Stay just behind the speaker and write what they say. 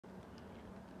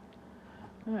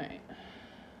All right.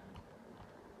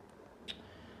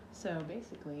 So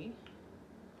basically,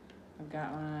 I've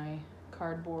got my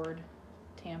cardboard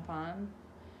tampon.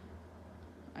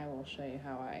 I will show you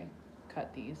how I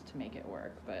cut these to make it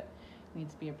work, but it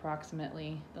needs to be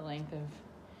approximately the length of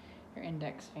your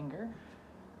index finger.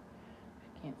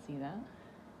 Can't see that.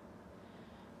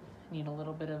 Need a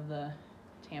little bit of the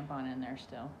tampon in there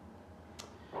still.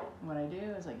 And what I do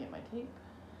is I get my tape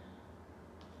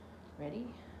ready,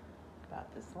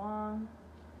 about this long,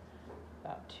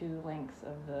 about 2 lengths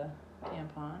of the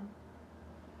tampon,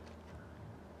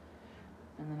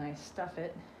 and then I stuff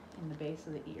it in the base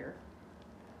of the ear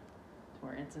to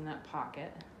where it's in that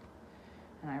pocket,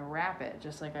 and I wrap it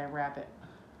just like I wrap it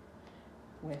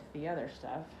with the other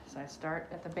stuff. So I start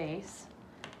at the base.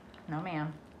 No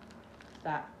ma'am,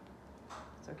 stop.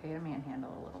 It's okay to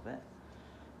manhandle a little bit.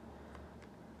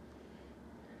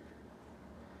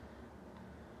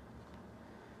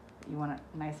 You want it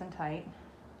nice and tight.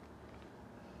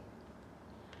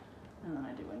 And then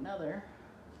I do another.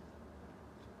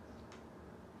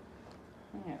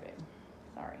 Yeah, babe.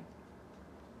 Sorry.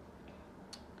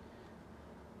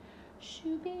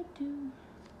 Shooby-doo.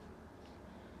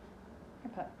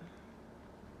 Your pup.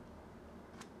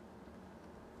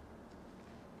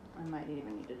 I might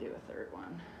even need to do a third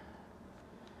one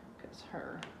because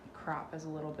her crop is a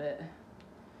little bit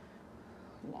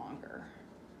longer.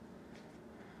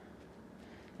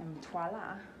 And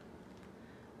voila,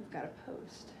 we've got a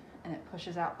post, and it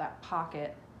pushes out that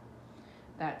pocket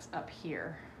that's up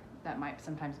here. That might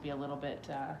sometimes be a little bit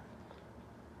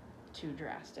too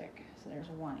drastic. So there's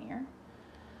one ear.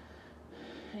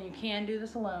 And you can do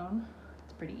this alone.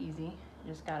 It's pretty easy.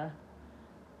 You just gotta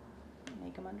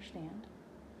make them understand.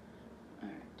 All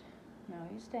right, now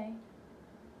you stay.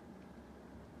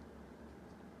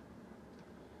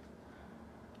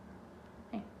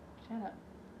 Hey, shut up.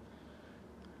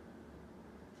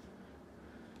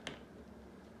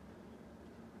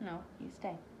 No, you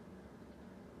stay.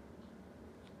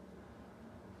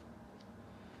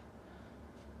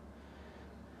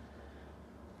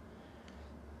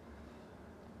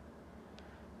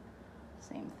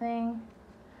 Same thing.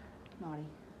 Naughty,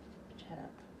 shut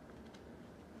up.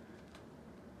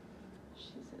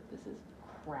 She said, this is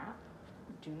crap.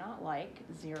 Do not like.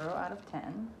 0 out of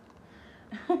 10.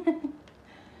 I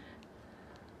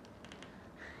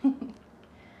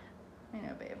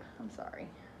know, babe. I'm sorry.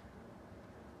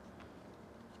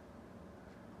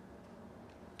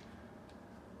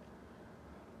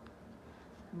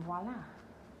 Voila.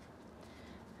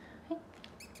 Hey.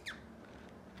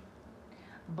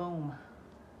 Boom.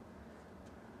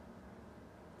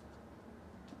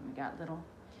 We got little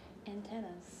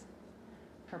antennas.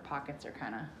 Her pockets are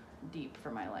kind of deep for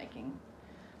my liking.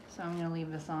 So I'm gonna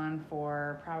leave this on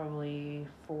for probably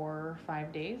 4 or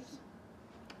 5 days.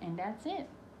 And that's it.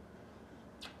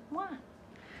 Mwah.